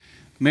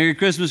Merry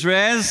Christmas,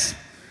 Rez.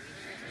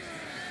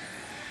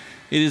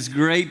 It is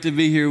great to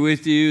be here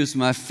with you. It's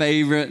my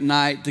favorite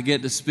night to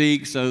get to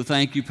speak, so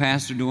thank you,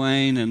 Pastor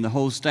Dwayne, and the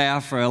whole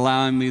staff for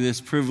allowing me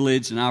this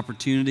privilege and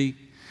opportunity.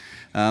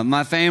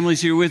 My family's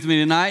here with me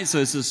tonight, so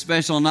it's a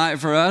special night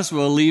for us.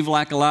 We'll leave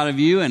like a lot of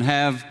you and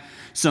have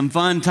some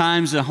fun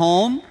times at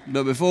home.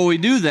 But before we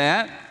do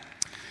that,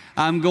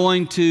 I'm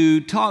going to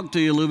talk to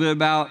you a little bit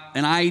about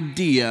an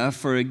idea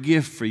for a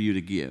gift for you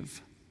to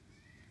give.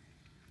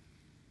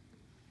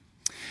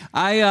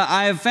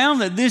 I have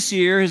found that this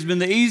year has been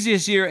the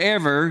easiest year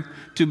ever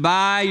to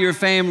buy your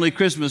family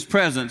Christmas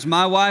presents.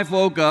 My wife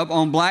woke up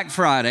on Black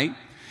Friday.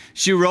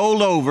 She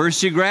rolled over.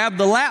 She grabbed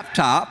the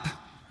laptop.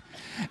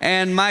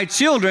 And my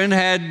children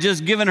had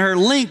just given her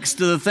links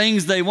to the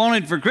things they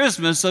wanted for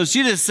Christmas. So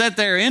she just sat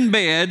there in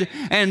bed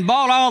and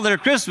bought all their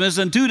Christmas.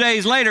 And 2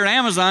 days later,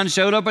 Amazon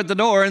showed up at the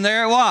door and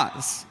there it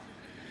was.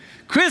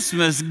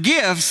 Christmas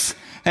gifts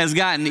has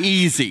gotten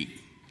easy.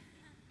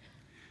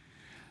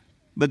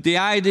 But the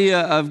idea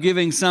of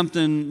giving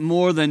something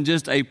more than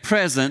just a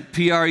present,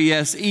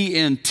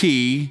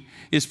 P-R-E-S-E-N-T,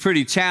 is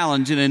pretty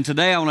challenging. And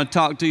today I want to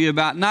talk to you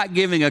about not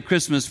giving a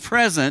Christmas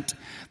present,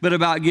 but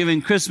about giving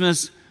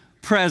Christmas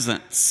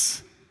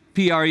presents,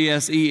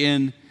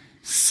 P-R-E-S-E-N-C-E.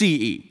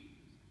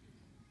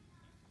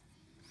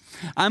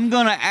 I'm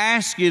going to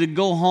ask you to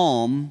go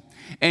home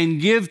and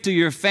give to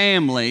your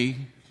family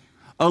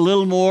a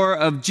little more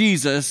of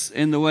Jesus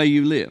in the way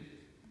you live.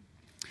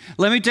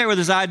 Let me tell you where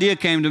this idea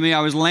came to me. I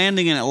was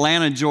landing in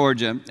Atlanta,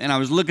 Georgia, and I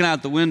was looking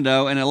out the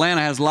window, and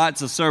Atlanta has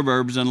lots of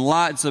suburbs and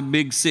lots of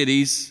big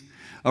cities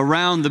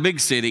around the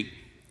big city.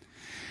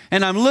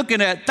 And I'm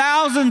looking at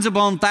thousands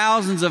upon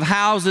thousands of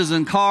houses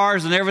and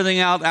cars and everything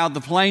out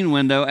the plane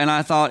window, and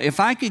I thought, if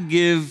I could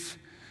give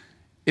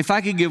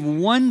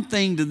one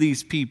thing to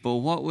these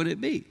people, what would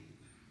it be?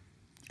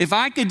 If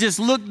I could just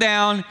look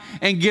down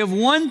and give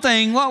one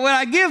thing, what would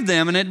I give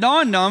them? And it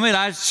dawned on me that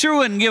I sure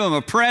wouldn't give them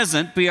a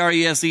present,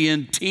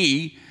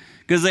 P-R-E-S-E-N-T,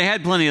 because they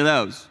had plenty of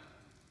those.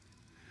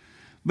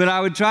 But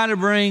I would try to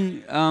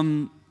bring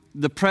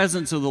the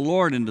presence of the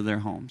Lord into their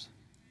homes.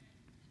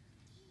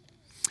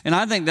 And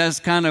I think that's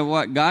kind of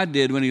what God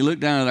did when he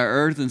looked down at our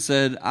earth and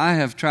said, I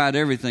have tried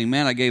everything.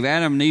 Man, I gave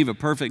Adam and Eve a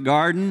perfect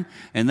garden,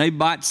 and they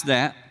botched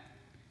that.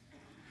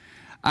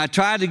 I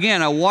tried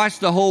again. I watched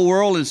the whole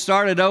world and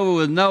started over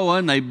with Noah,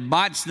 and they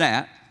botched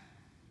that.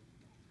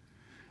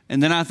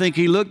 And then I think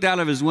he looked out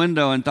of his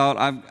window and thought,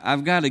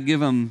 I've got to give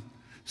them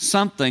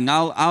something.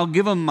 I'll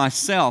give them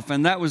myself.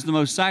 And that was the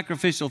most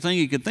sacrificial thing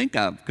he could think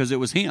of, because it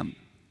was him.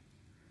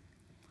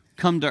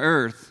 Come to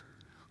earth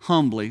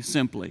humbly,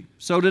 simply.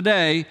 So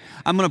today,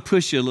 I'm going to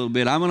push you a little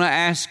bit. I'm going to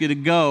ask you to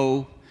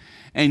go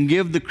and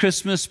give the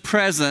Christmas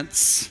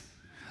presents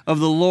of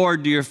the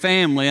Lord to your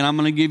family, and I'm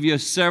going to give you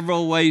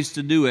several ways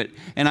to do it.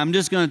 And I'm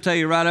just going to tell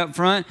you right up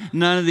front,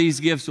 none of these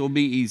gifts will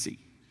be easy.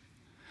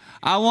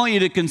 I want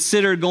you to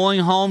consider going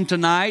home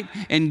tonight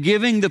and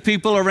giving the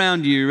people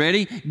around you.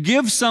 Ready?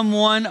 Give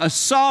someone a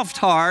soft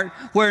heart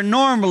where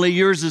normally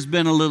yours has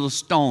been a little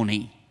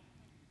stony.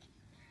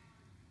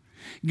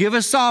 Give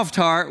a soft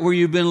heart where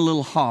you've been a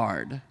little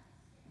hard.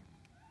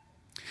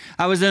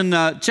 I was in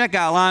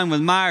checkout line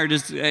with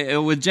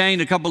Meijer, with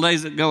Jane a couple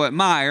days ago at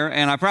Meijer,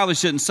 and I probably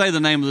shouldn't say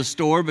the name of the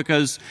store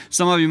because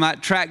some of you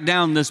might track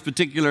down this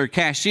particular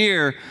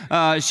cashier.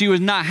 She was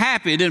not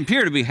happy. It didn't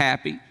appear to be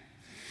happy.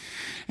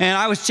 And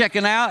I was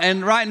checking out,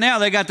 and right now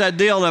they got that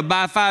deal to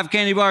buy 5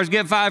 candy bars,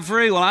 get 5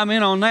 free. Well, I'm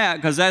in on that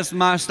because that's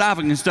my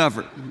stocking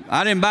stuffer.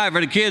 I didn't buy it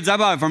for the kids. I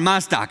bought it for my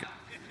stocking.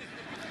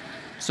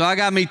 So I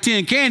got me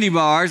 10 candy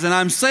bars, and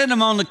I'm setting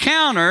them on the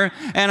counter,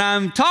 and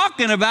I'm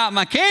talking about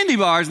my candy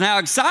bars and how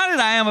excited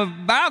I am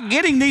about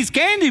getting these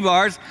candy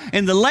bars.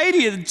 And the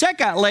lady, the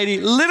checkout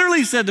lady,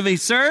 literally said to me,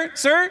 sir,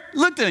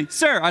 looked at me,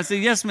 sir. I said,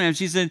 yes, ma'am.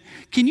 She said,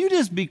 can you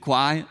just be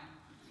quiet?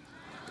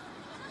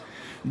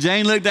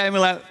 Jane looked at me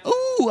like,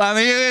 ooh, I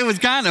mean, it was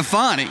kind of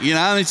funny, you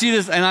know. I mean,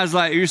 and I was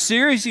like, you're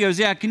serious? She goes,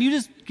 yeah, can you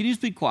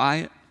just be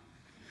quiet?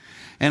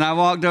 And I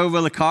walked over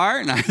to the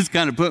cart, and I just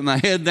kind of put my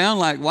head down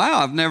like, wow,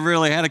 I've never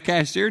really had a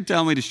cashier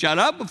tell me to shut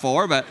up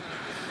before, but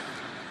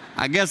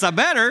I guess I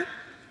better.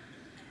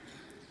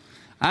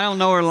 I don't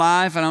know her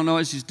life. I don't know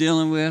what she's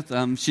dealing with.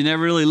 She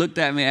never really looked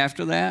at me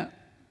after that.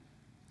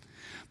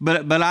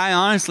 But I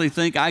honestly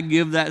think I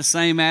give that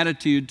same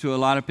attitude to a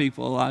lot of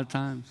people a lot of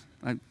times.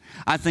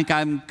 I think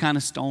I'm kind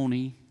of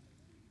stony.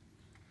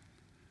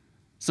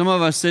 Some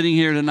of us sitting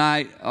here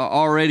tonight are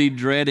already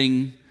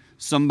dreading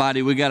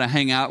somebody we got to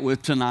hang out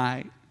with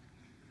tonight.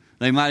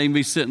 They might even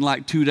be sitting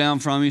like 2 down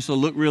from you, so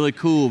look really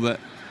cool. But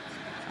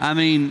I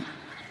mean,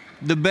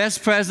 the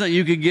best present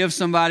you could give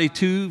somebody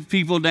 2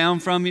 people down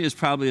from you is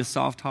probably a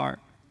soft heart.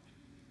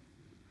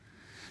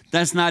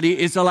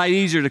 It's a lot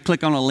easier to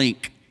click on a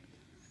link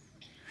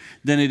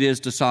than it is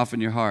to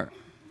soften your heart.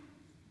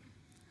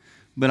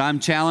 But I'm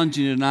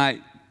challenging you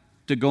tonight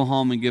to go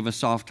home and give a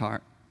soft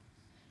heart.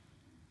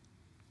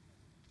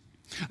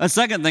 A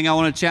second thing I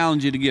want to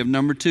challenge you to give,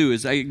 number 2,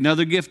 is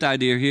another gift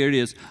idea. Here it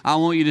is. I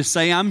want you to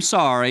say, I'm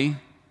sorry,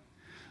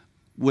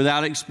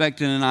 without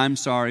expecting an I'm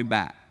sorry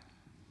back.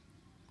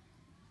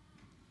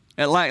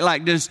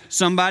 Like there's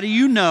somebody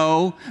you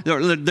know,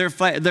 their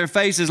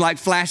face is like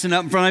flashing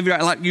up in front of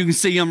you, like you can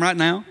see them right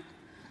now.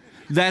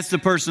 That's the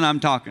person I'm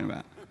talking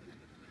about.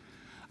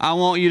 I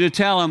want you to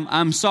tell them,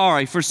 I'm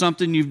sorry for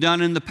something you've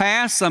done in the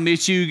past, some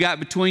issue you got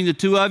between the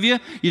two of you.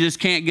 You just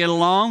can't get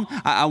along.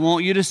 I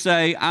want you to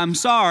say, I'm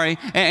sorry.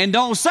 And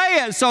don't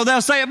say it so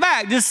they'll say it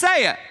back. Just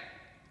say it.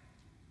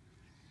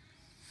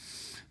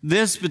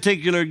 This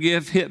particular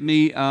gift hit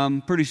me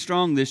pretty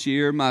strong this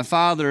year. My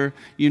father,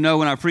 when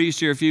I preached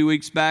here a few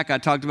weeks back, I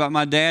talked about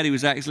my dad. He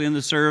was actually in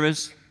the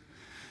service.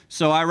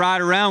 So I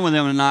ride around with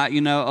him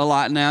a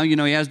lot now.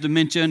 He has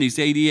dementia and he's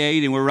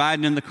 88 and we're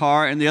riding in the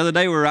car. And the other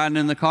day we're riding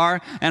in the car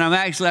and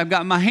I've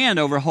got my hand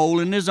over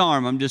holding his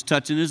arm. I'm just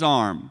touching his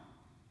arm.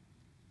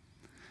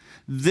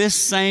 This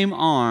same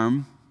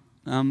arm,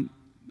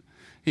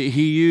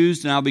 he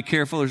used, and I'll be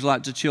careful, there's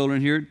lots of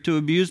children here, to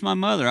abuse my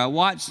mother. I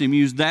watched him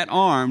use that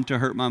arm to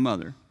hurt my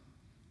mother.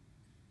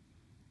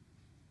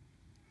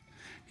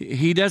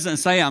 He doesn't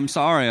say I'm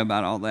sorry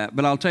about all that,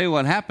 but I'll tell you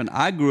what happened.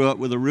 I grew up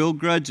with a real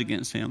grudge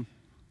against him.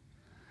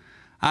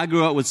 I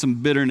grew up with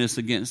some bitterness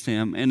against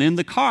him. And in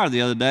the car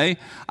the other day,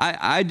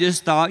 I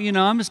just thought,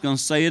 I'm just going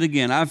to say it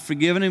again. I've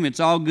forgiven him. It's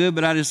all good.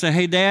 But I just say,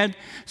 hey, Dad,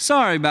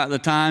 sorry about the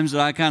times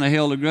that I kind of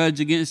held a grudge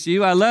against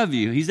you. I love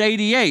you. He's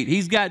 88.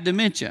 He's got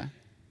dementia.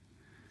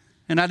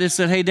 And I just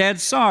said, hey, Dad,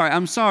 sorry.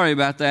 I'm sorry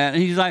about that.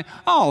 And he's like,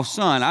 oh,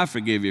 son, I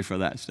forgive you for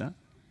that stuff.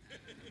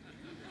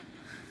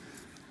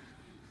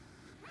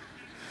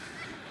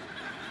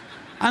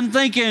 I'm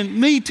thinking,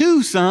 me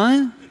too,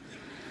 son.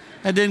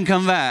 That didn't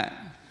come back.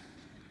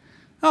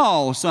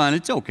 Oh, son,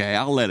 it's okay.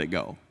 I'll let it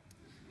go.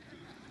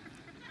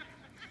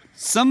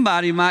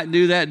 Somebody might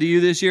do that to you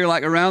this year,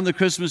 like around the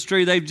Christmas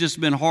tree. They've just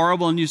been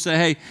horrible, and you say,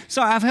 hey,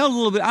 sorry, I've held a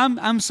little bit.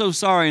 I'm so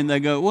sorry. And they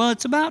go, well,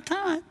 it's about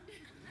time.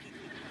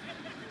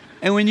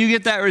 And when you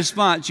get that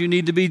response, you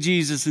need to be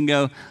Jesus and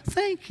go,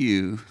 thank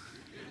you.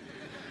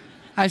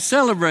 I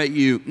celebrate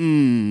you.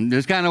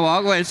 Just kind of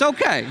walk away. It's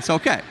okay. It's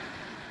okay.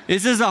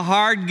 This is a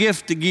hard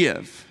gift to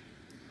give.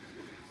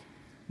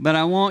 But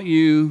I want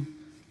you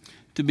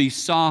to be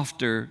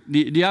softer. Do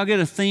y'all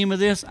get a theme of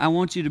this? I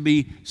want you to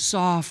be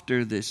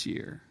softer this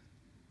year.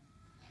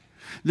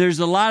 There's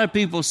a lot of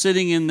people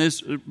sitting in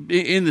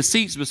the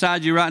seats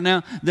beside you right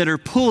now that are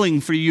pulling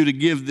for you to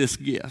give this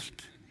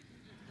gift.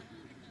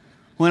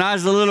 When I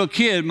was a little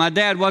kid, my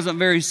dad wasn't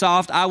very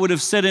soft. I would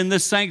have sat in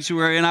this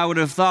sanctuary and I would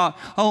have thought,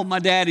 oh, my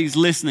daddy's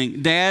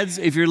listening. Dads,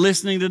 if you're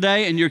listening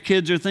today and your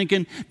kids are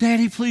thinking,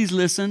 Daddy, please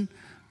listen,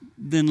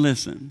 then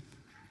listen.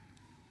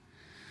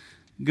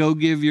 Go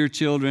give your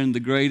children the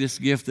greatest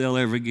gift they'll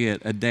ever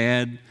get, a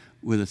dad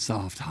with a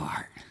soft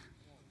heart.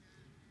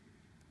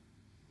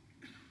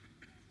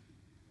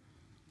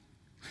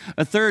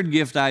 A third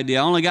gift idea.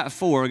 I only got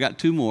 4. I got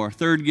 2 more.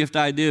 Third gift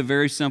idea,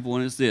 very simple,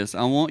 and it's this.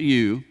 I want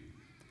you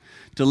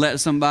to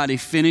let somebody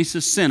finish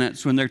a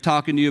sentence when they're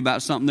talking to you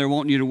about something they're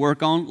wanting you to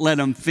work on. Let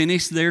them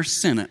finish their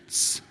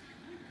sentence.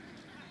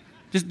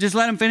 Just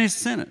let them finish the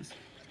sentence.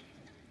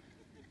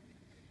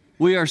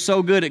 We are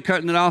so good at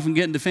cutting it off and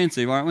getting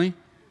defensive, aren't we?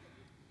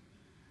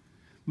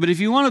 But if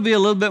you want to be a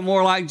little bit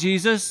more like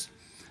Jesus,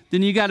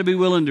 then you got to be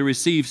willing to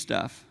receive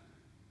stuff.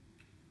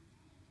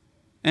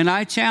 And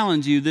I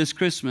challenge you this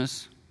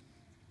Christmas,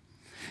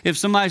 if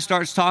somebody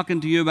starts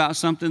talking to you about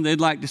something they'd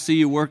like to see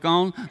you work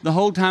on, the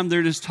whole time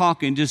they're just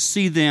talking, just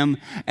see them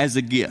as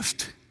a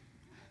gift.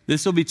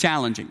 This will be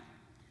challenging.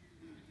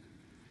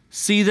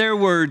 See their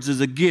words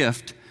as a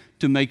gift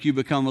to make you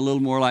become a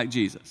little more like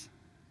Jesus.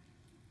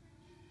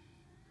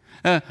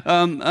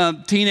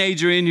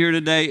 Teenager in here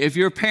today, if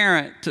you're a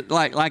parent,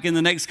 like in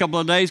the next couple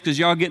of days, because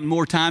y'all getting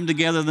more time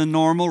together than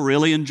normal,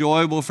 really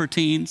enjoyable for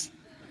teens.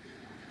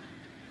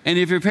 And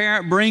if your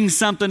parent brings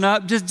something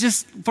up,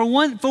 just for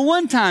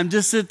one time,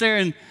 just sit there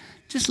and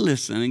just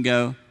listen and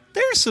go,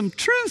 there's some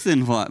truth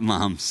in what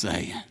Mom's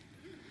saying.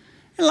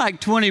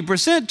 Like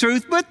 20%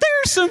 truth, but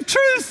there's some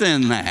truth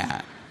in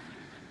that.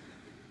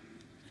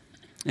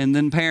 And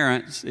then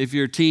parents, if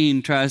your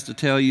teen tries to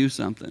tell you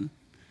something,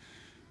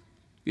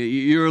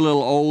 you're a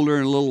little older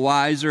and a little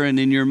wiser, and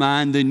in your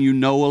mind, then you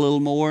know a little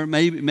more.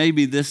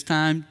 Maybe this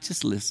time,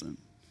 just listen.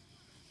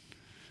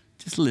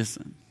 Just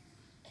listen.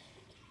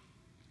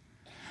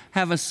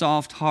 Have a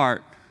soft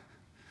heart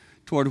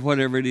toward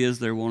whatever it is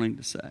they're wanting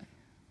to say.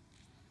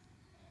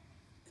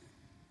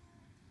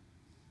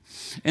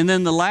 And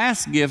then the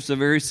last gift's a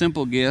very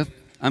simple gift.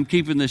 I'm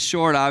keeping this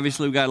short.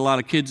 Obviously, we've got a lot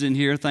of kids in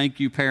here. Thank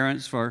you,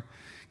 parents, for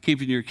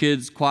keeping your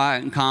kids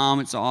quiet and calm.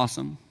 It's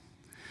awesome.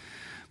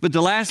 But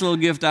the last little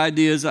gift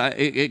idea is,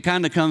 it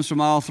kind of comes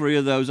from all 3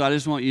 of those. I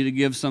just want you to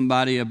give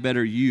somebody a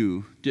better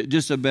you,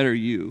 just a better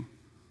you.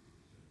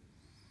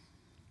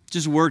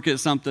 Just work at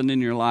something in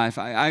your life.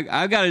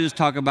 I've got to just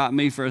talk about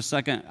me for a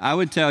second. I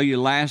would tell you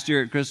last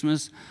year at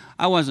Christmas,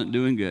 I wasn't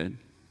doing good.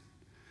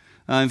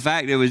 In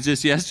fact, it was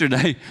just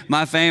yesterday,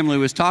 my family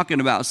was talking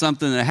about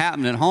something that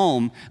happened at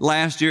home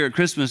last year at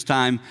Christmas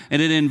time,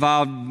 and it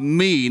involved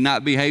me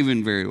not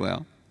behaving very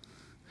well.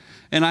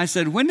 And I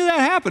said, when did that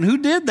happen? Who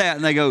did that?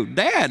 And they go,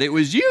 Dad, it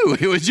was you.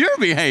 It was your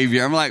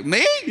behavior. I'm like,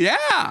 me?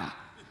 Yeah.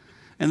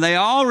 And they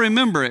all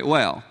remember it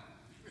well.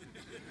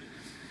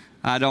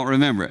 I don't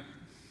remember it.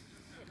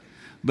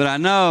 But I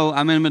know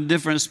I'm in a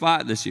different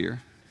spot this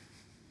year.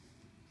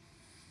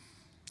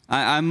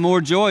 I'm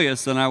more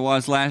joyous than I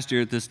was last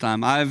year at this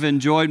time. I've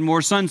enjoyed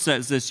more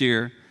sunsets this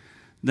year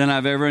than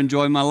I've ever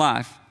enjoyed my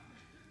life.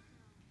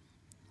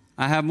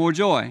 I have more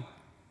joy.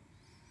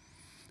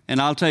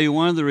 And I'll tell you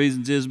one of the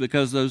reasons is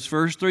because those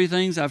first three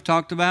things I've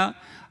talked about,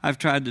 I've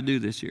tried to do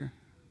this year.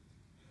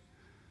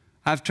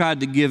 I've tried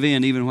to give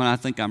in even when I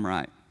think I'm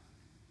right.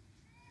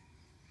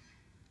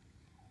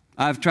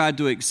 I've tried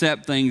to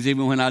accept things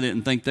even when I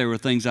didn't think there were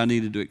things I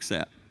needed to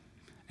accept.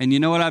 And you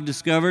know what I've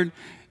discovered?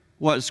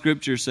 What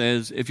Scripture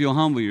says, if you'll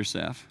humble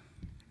yourself,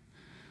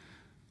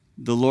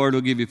 the Lord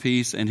will give you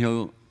peace, and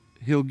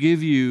He'll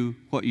give you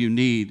what you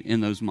need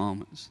in those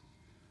moments.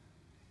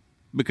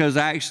 Because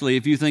actually,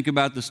 if you think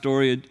about the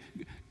story,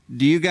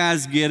 do you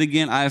guys get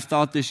again? I've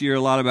thought this year a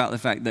lot about the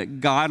fact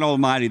that God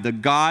Almighty, the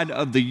God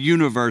of the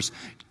universe,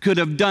 could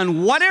have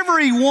done whatever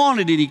He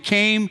wanted, and He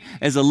came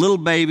as a little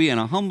baby in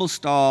a humble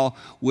stall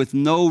with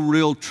no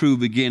real true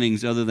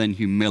beginnings other than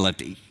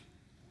humility.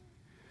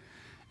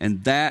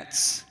 And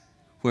that's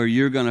where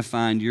you're going to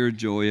find your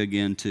joy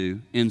again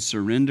too, in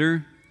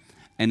surrender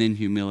and in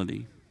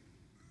humility.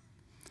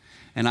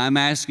 And I'm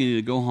asking you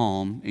to go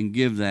home and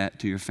give that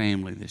to your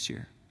family this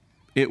year.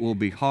 It will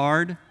be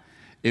hard.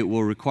 It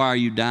will require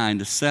you dying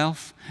to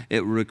self.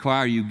 It will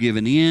require you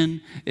giving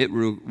in. It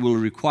will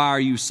require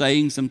you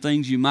saying some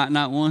things you might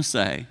not want to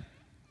say.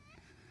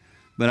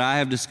 But I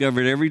have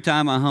discovered every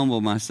time I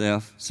humble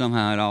myself,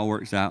 somehow it all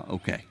works out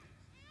okay.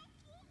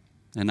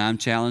 And I'm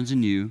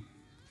challenging you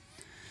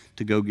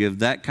to go give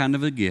that kind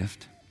of a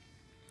gift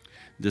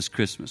this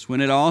Christmas.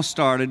 When it all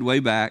started way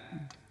back,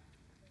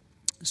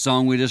 the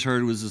song we just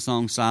heard was the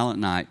song Silent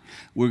Night.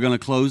 We're going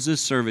to close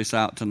this service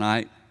out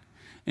tonight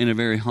in a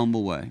very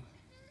humble way.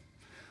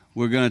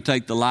 We're going to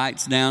take the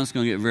lights down. It's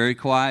going to get very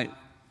quiet.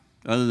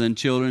 Other than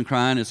children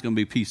crying, it's going to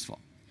be peaceful.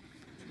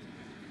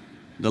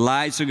 The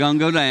lights are going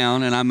to go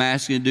down, and I'm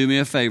asking you to do me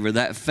a favor.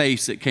 That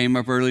face that came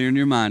up earlier in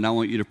your mind, I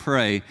want you to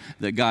pray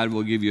that God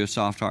will give you a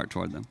soft heart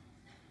toward them.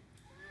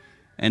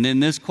 And in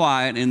this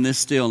quiet, in this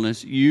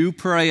stillness, you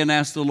pray and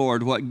ask the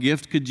Lord, what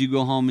gift could you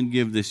go home and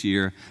give this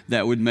year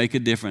that would make a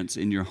difference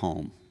in your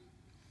home?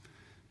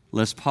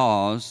 Let's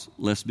pause.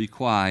 Let's be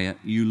quiet.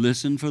 You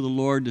listen for the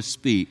Lord to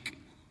speak.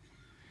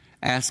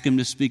 Ask Him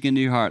to speak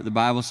into your heart. The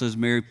Bible says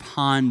Mary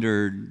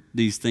pondered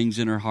these things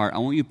in her heart. I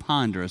want you to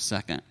ponder a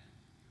second.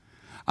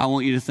 I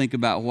want you to think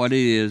about what it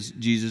is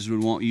Jesus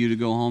would want you to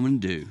go home and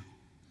do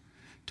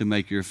to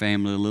make your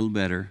family a little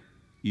better.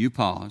 You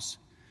pause.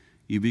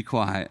 You be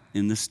quiet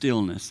in the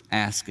stillness.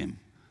 Ask Him,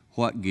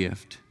 what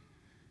gift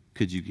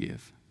could you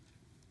give?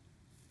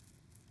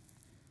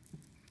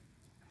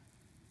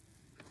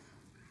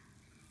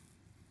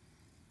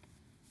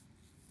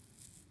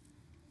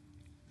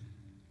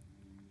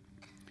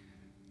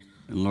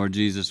 And Lord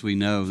Jesus, we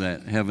know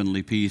that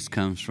heavenly peace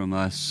comes from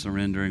us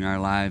surrendering our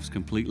lives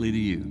completely to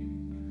you.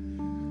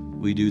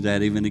 We do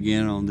that even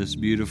again on this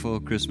beautiful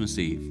Christmas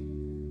Eve.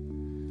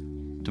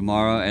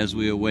 Tomorrow, as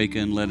we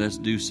awaken, let us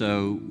do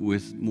so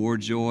with more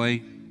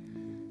joy,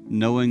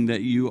 knowing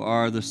that you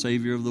are the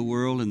Savior of the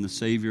world and the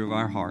Savior of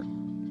our heart.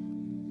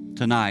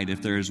 Tonight,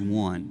 if there is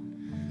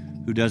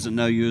one who doesn't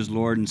know you as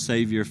Lord and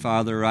Savior,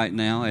 Father, right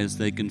now, as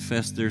they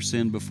confess their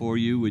sin before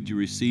you, would you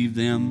receive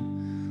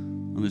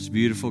them on this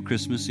beautiful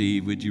Christmas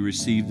Eve? Would you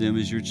receive them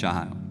as your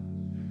child?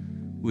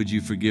 Would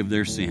you forgive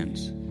their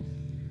sins?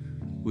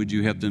 Would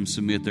you help them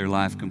submit their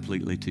life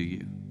completely to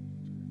you?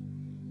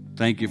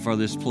 Thank you for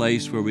this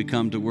place where we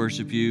come to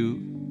worship you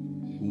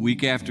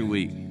week after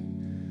week.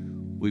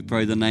 We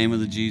pray the name of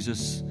the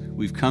Jesus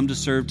we've come to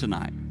serve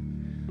tonight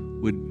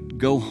would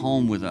go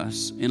home with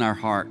us in our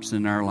hearts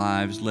and our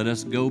lives. Let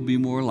us go be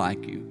more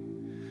like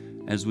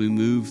you as we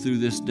move through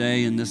this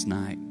day and this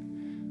night.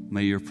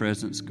 May your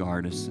presence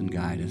guard us and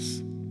guide us.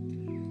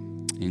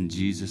 In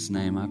Jesus'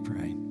 name I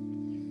pray.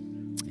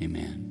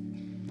 Amen.